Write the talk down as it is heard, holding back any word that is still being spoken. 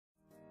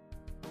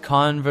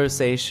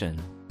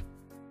Conversation.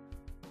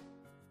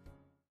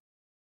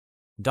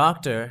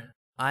 Doctor,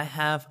 I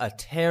have a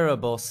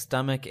terrible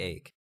stomach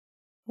ache.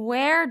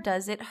 Where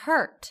does it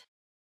hurt?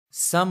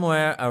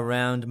 Somewhere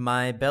around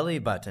my belly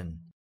button,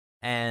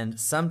 and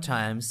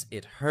sometimes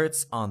it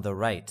hurts on the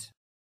right.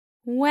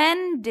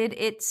 When did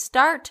it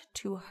start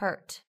to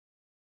hurt?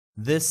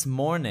 This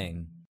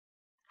morning.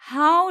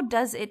 How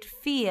does it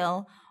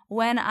feel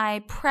when I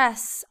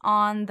press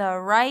on the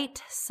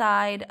right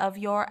side of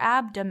your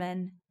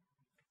abdomen?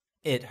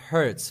 It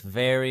hurts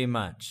very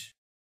much.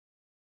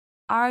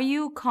 Are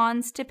you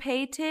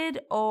constipated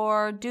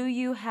or do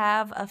you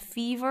have a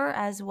fever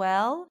as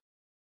well?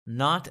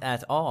 Not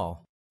at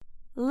all.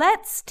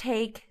 Let's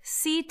take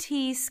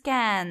CT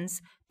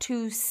scans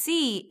to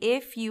see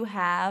if you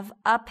have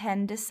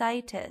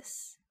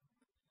appendicitis.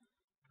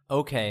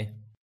 Okay.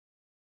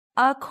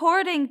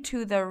 According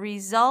to the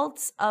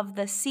results of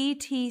the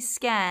CT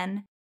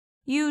scan,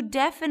 you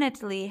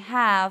definitely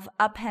have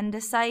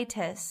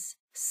appendicitis,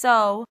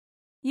 so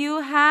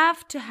you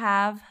have to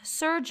have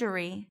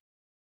surgery.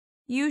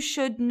 You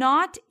should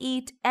not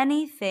eat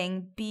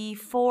anything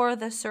before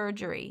the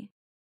surgery.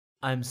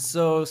 I'm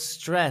so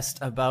stressed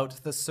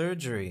about the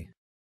surgery.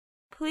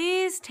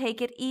 Please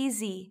take it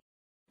easy.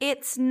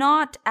 It's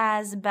not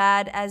as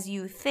bad as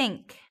you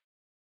think.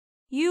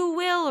 You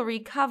will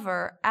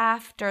recover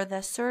after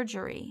the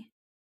surgery.